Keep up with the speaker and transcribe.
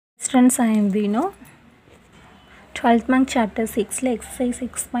students, I am Vino. 12th month chapter 6 exercise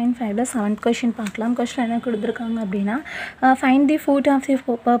 6.5 7th question பார்க்கலாம். question என்ன கொடுத்திருக்காங்க அப்படினா find the foot of the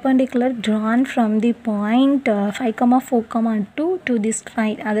perpendicular drawn from the point 5,4,2 to this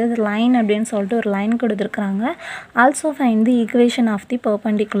line. அதாவது line அப்படினு சொல்லிட்டு ஒரு line கொடுத்திருக்காங்க. also find the equation of the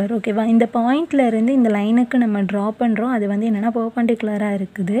perpendicular. ஓகேவா, இந்த பாயிண்ட்ல இருந்து இந்த லைனுக்கு நம்ம டிரா பண்றோம். அது வந்து என்னன்னா perpendicular-ஆ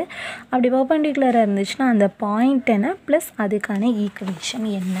இருக்குது. அப்படி perpendicular-ஆ இருந்துச்சுனா அந்த பாயிண்ட் என்ன ப்ளஸ் அதுக்கான ஈக்குவேஷன்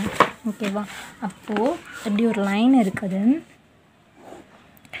என்ன? ஓகேவா, அப்போ இப்படி ஒரு லைன் இருக்குது.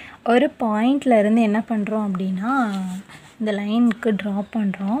 ஒரு பாயிண்ட்ல இருந்து என்ன பண்ணுறோம் அப்படின்னா இந்த லைனுக்கு ட்ரா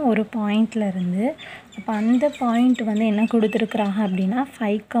பண்ணுறோம் ஒரு பாயிண்ட்ல இருந்து. அப்போ அந்த பாயிண்ட் வந்து என்ன கொடுத்துருக்குறாங்க அப்படின்னா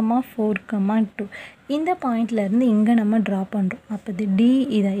 5,4,2 இந்த பாயிண்ட்லேருந்து இங்கே நம்ம ட்ரா பண்ணுறோம். அப்போ இது டி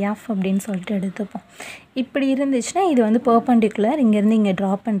இதை எஃப் அப்படின்னு சொல்லிட்டு எடுத்துப்போம். இப்படி இருந்துச்சுன்னா இது வந்து பெர்பெண்டிகுலர், இங்கேருந்து இங்கே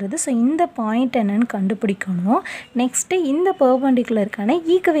ட்ரா பண்ணுறது. ஸோ இந்த பாயிண்ட் என்னன்னு கண்டுபிடிக்கணும். நெக்ஸ்ட்டு இந்த பெர்பெண்டிகுலருக்கான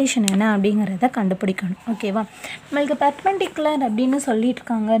ஈக்குவேஷன் என்ன அப்படிங்கிறத கண்டுபிடிக்கணும். ஓகேவா, நம்மளுக்கு பெர்பெண்டிகுலர் அப்படின்னு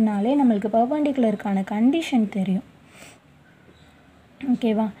சொல்லியிருக்காங்கனாலே நம்மளுக்கு பெர்பெண்டிகுலருக்கான கண்டிஷன் தெரியும்.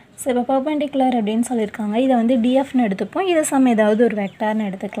 ஓகேவா, ஸோ இப்போ பெர்பெண்டிகுலர் அப்படின்னு சொல்லியிருக்காங்க. இதை வந்து டிஎஃப்னு எடுத்துப்போம். இதை சம் ஏதாவது ஒரு வெக்டார்னு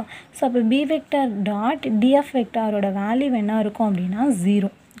எடுத்துக்கலாம். ஸோ அப்போ B vector dot DF வெக்டாரோட value என்ன இருக்கும் அப்படின்னா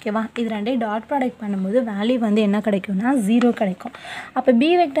 0. ஓகேவா, இது ரெண்டையும் டாட் ப்ராடக்ட் பண்ணும்போது வேல்யூ வந்து என்ன கிடைக்கும்னா 0 கிடைக்கும். அப்போ பி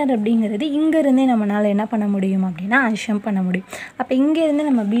வெக்டார் அப்படிங்கிறது இங்கேருந்தே நம்மளால் என்ன பண்ண முடியும் அப்படின்னா அஷ்யூம் பண்ண முடியும். அப்போ இங்கேருந்து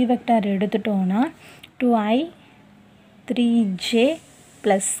நம்ம B vector எடுத்துட்டோன்னா 2i 3j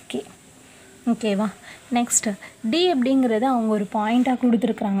 + k. ஓகேவா, நெக்ஸ்ட்டு டி அப்படிங்கிறது அவங்க ஒரு பாயிண்ட்டாக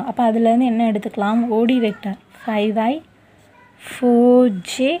கொடுத்துருக்குறாங்க. அப்போ அதுலேருந்து என்ன எடுத்துக்கலாம், ஓடி vector 5i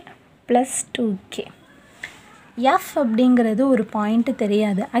 4j + 2k. F அப்படிங்கிறது ஒரு பாயிண்ட்டு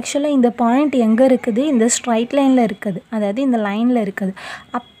தெரியாது. ஆக்சுவலாக இந்த பாயிண்ட் எங்கே இருக்குது, இந்த ஸ்ட்ரைட் லைனில் இருக்குது, அதாவது இந்த லைனில் இருக்குது.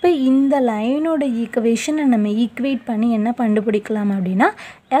 அப்போ இந்த லைனோட ஈக்குவேஷனை நம்ம ஈக்குவேட் பண்ணி என்ன கண்டுபிடிக்கலாம் அப்படின்னா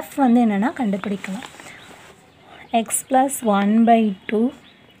எஃப் வந்து என்னென்னா கண்டுபிடிக்கலாம். x + 1/2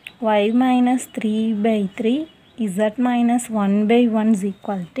 y - 3/3 z - 1/1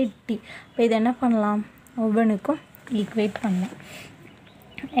 = t. இப்போ இது என்ன பண்ணலாம், ஒவ்வொன்றுக்கும் ஈக்குவேட் பண்ணலாம்.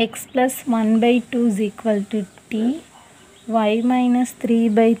 x + 1/2 = t, y -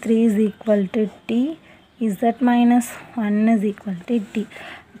 3/3 = t, z - 1 = t.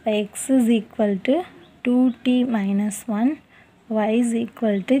 இப்போ x = 2t - 1, y =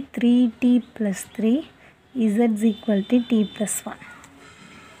 3t + 3, z = t + 1.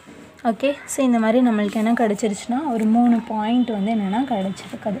 Okay, so இந்த மாதிரி நம்மளுக்கு என்ன கிடச்சிருச்சுன்னா ஒரு 3 பாயிண்ட் வந்து என்னென்னா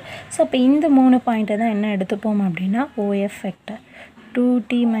கிடச்சிருக்குது. ஸோ அப்போ இந்த 3 பாயிண்ட்டை தான் என்ன எடுத்துப்போம் அப்படின்னா OF vector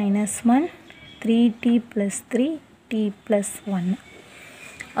 2t - 1 3t + 3 t + 1.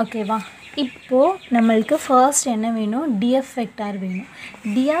 ஓகேவா, இப்போது நம்மளுக்கு ஃபர்ஸ்ட் என்ன வேணும், டிஎஃப் வெக்டார் வேணும்.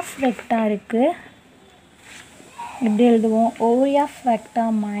 டிஎஃப் வெக்டாருக்கு எப்படி எழுதுவோம், OF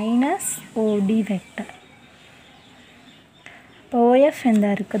vector minus OD vector. இப்போ OF எந்த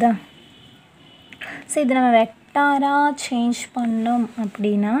இருக்குதா, ஸோ இது நம்ம வெக்டாராக சேஞ்ச் பண்ணோம்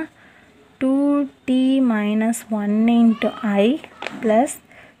அப்படின்னா 2t - 1 × i +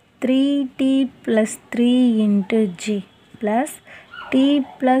 3t + 3 × j + t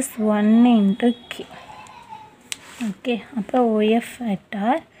 + 1 × k. Okay, அப்போ OF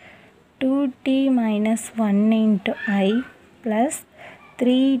vector 2t - 1 × i +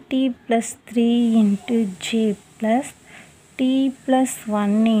 3t + 3 × j + t +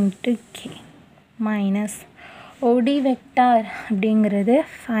 1 × k minus OD vector அப்படிங்கிறது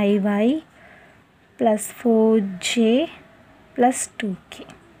 5i + 4j + 2k.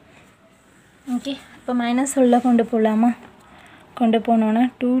 ஓகே, இப்போ மைனஸ் உள்ள கொண்டு போகலாமா, கொண்டு போனோன்னா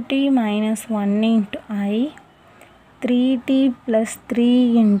 2t - 1 × i 3t + 3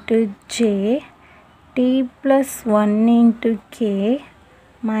 × j t + 1 × k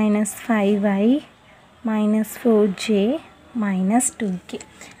minus 5i minus 4j minus 2k.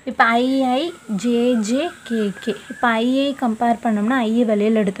 இப்போ i jj kk. இப்போ ஐயை compare பண்ணோம்னா ஐயை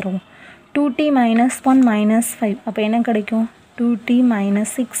வெளியில் எடுத்துருவோம். 2t - 1 - 5 அப்போ என்ன கிடைக்கும், 2t -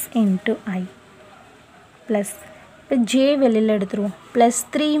 6 × i ப்ளஸ் இப்போ j வெளியில் எடுத்துருவோம்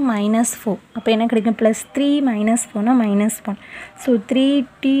 +3 - 4 அப்போ என்ன கிடைக்கும், +3 - 4னா -1. So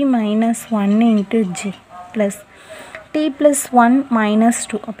 3t - 1 × j plus t + 1 -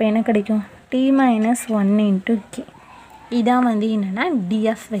 2 அப்போ என்ன கிடைக்கும், t - 1 × k. இதான் வந்து என்னென்னா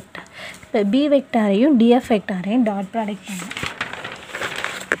டிஎஃப் வெக்டார். இப்போ பி வெக்டாரையும் டிஎஃப் வெக்டாரையும் டாட் ப்ராடக்ட் பண்ணலாம்.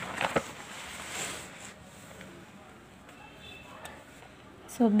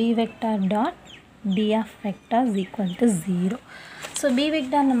 So B vector dot DF vector = 0. So B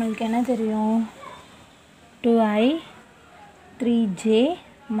vector நம்மளுக்கு என்ன தெரியும், 2i 3j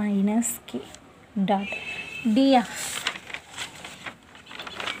 - k dot DF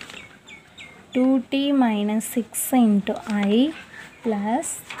 2t minus 6 into I plus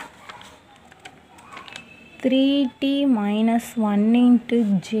 3t minus 1 into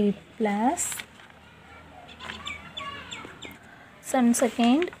j plus some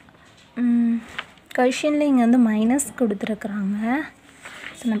second கொஷினில் இங்கே வந்து minus கொடுத்துருக்குறாங்க.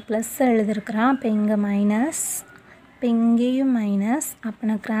 So நான் plus எழுதிருக்கிறேன். அப்போ இங்கே மைனஸ், இப்போ இங்கேயும் மைனஸ். அப்போ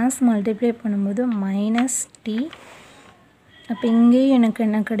நான் கிராஸ் மல்டிப்ளை பண்ணும்போது மைனஸ் டி. அப்போ இங்கேயும் எனக்கு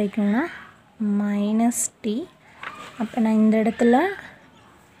என்ன கிடைக்கும்னா மைனஸ் டி. அப்போ நான் இந்த இடத்துல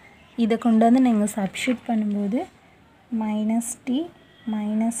இதை கொண்டு வந்து நான் இங்கே சப்ஸ்டியூட் பண்ணும்போது minus D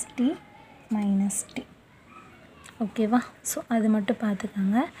minus D minus D. ஓகேவா? ஸோ அது மட்டும்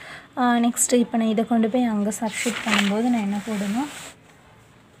பார்த்துக்கோங்க. நெக்ஸ்ட்டு இப்போ நான் இதை கொண்டு போய் அங்கே சப்ஸ்டியூட் பண்ணும்போது நான் என்ன போடணும்,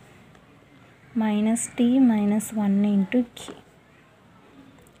 minus D minus 1 into K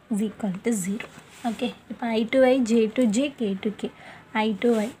is equal to 0. Okay, இப்போ I to I, J to J, K to K. I to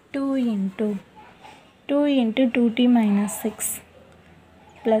I 2 into 2t minus 6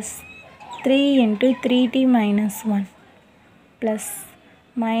 plus 3 into 3t minus 1 plus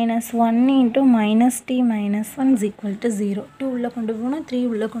minus 1 into minus t minus 1 is equal to 0. 2 உள்ள கொண்டு போகணும், 3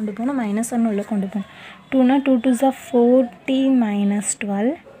 உள்ள கொண்டு போகணும், minus 1 உள்ள கொண்டு போகணும். 2 2 2s are 4t minus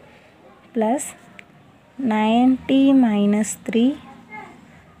 12 plus 9t minus 3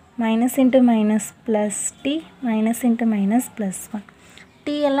 minus into minus plus t minus into minus plus 1.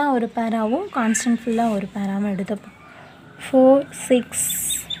 t எல்லாம் ஒரு பேராவும் கான்ஸ்டன்ட் ஃபுல்லாக ஒரு பேராவும் எடுத்துப்போம். 4 6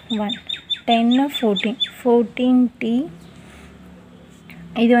 1 10 14 14t.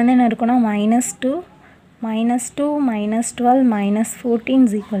 இது வந்து என்ன இருக்குன்னா -2 minus 12 minus 14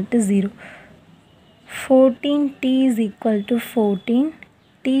 is equal to 0. 14t is equal to 14.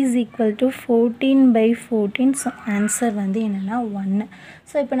 t is equal to 14 by 14. So answer வந்து என்னென்னா 1.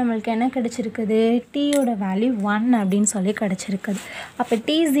 ஸோ இப்போ நம்மளுக்கு என்ன கிடச்சிருக்குது, டீயோட வேல்யூ 1 அப்படின்னு சொல்லி கிடச்சிருக்குது. அப்போ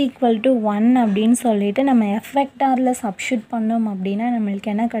t is equal to 1 அப்படின்னு சொல்லிட்டு நம்ம எஃப் வெக்டாரில் சப்ஸ்டியூட் பண்ணோம் அப்படின்னா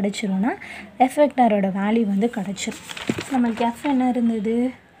நம்மளுக்கு என்ன கிடச்சிரும்னா எஃப் வெக்டாரோட வேல்யூ வந்து கிடச்சிரும். நம்மளுக்கு எஃப் என்ன இருந்தது,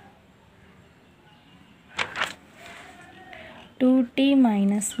 2t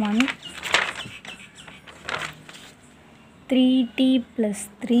minus 1 3t plus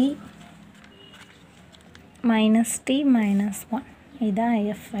 3 minus t minus 1. இதுதான்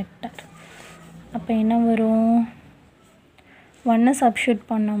எஃப் வெக்டார். அப்போ என்ன வரும், 1 சப்ஸ்டியூட்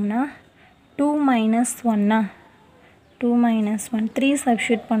பண்ணோம்னா 2 minus 1 2 minus 1, 3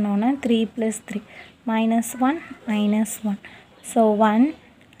 சப்ஸ்டியூட் பண்ணோம்னா 3 plus 3 minus 1 ஸோ 1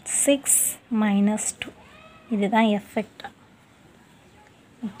 6 minus 2. இதுதான் எஃப் வெக்டார்.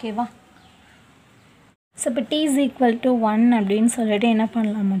 ஓகேவா? ஸோ இப்போ t is equal to 1 அப்படின்னு சொல்லிட்டு என்ன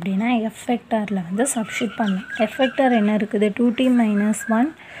பண்ணலாம் அப்படின்னா எஃப் வெக்டாரில் வந்து சப்ஸ்டியூட் பண்ணலாம். எஃப் வெக்டார் என்ன இருக்குது, 2t minus 1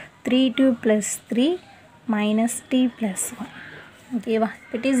 3t plus 3 minus t plus 1. ஓகேவா?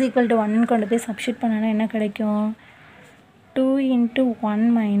 இப்போ t is equal to 1 கொண்டு போய் சப்ஸ்டியூட் பண்ணனா என்ன கிடைக்கும், 2 into 1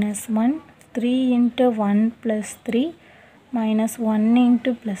 minus 1 3 into 1 plus 3 minus 1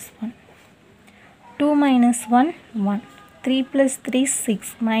 into plus 1 2 minus 1 1 3 plus 3 6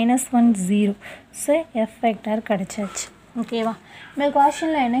 minus 1 0. So F vector கிடச்சாச்சு. ஓகேவா? இந்த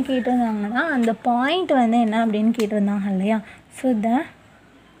கொஷனில் என்ன கேட்டிருந்தாங்கன்னா அந்த பாயிண்ட் வந்து என்ன அப்படின்னு கேட்டிருந்தாங்க இல்லையா. ஸோ த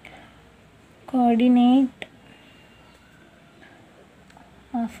கோஆர்டினேட்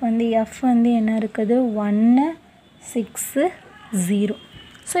ஆஃப் வந்து எஃப் வந்து என்ன இருக்குது 1 6 0.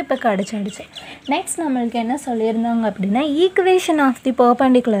 ஸோ இப்போ கிடச்சிடுச்சு. நெக்ஸ்ட் நம்மளுக்கு என்ன சொல்லியிருந்தாங்க அப்படின்னா ஈக்குவேஷன் ஆஃப் தி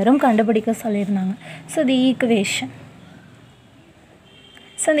பெர்பெண்டிகுலரும் கண்டுபிடிக்க சொல்லியிருந்தாங்க. ஸோ தி ஈக்குவேஷன்,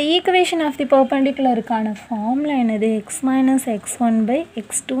 ஸோ இந்த ஈக்குவேஷன் ஆஃப் தி பெர்பெண்டிகுலருக்கான ஃபார்முலா என்னது, x minus x1 by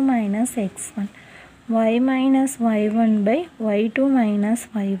x2 minus x1 y minus y1 by y2 minus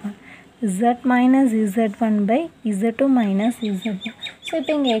y1 z minus z1 by z2 minus z1. So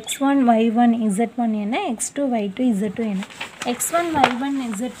இப்போ இங்கே x1 y1 z1 என்ன, x2 y2 z2 என்ன, x1 y1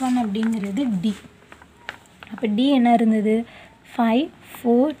 z1 அப்படிங்கிறது d. அப்போ d என்ன இருந்தது 5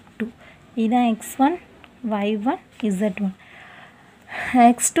 4 2. இதுதான் x1 y1 z1.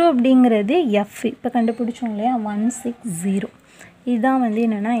 x2 அப்படிங்கிறது f. இப்போ கண்டுபிடிச்சோம் இல்லையா 160. இதுதான் வந்து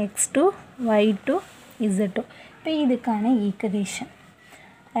என்னென்னா x2 y2 z2. இப்போ இதுக்கான equation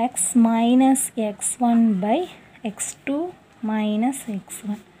x minus x1 by x2 minus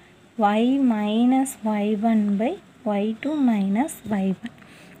x1 y minus y1 by y2 minus y1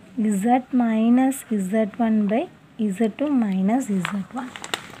 z minus z1 by z2 minus z1.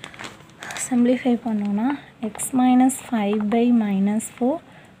 Simplify பண்ணோன்னா x minus 5 by minus 4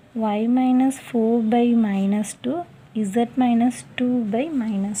 y minus 4 by minus 2 z minus 2 by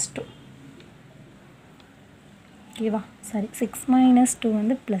minus 2. ஓகேவா? Sorry 6 minus 2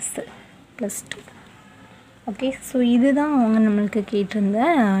 வந்து +2. Okay, so இதுதான் அவங்க நம்மளுக்கு கேட்டிருந்த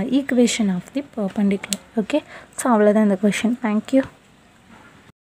equation of the perpendicular. Okay, so அவ்வளோதான் இந்த question. Thank you.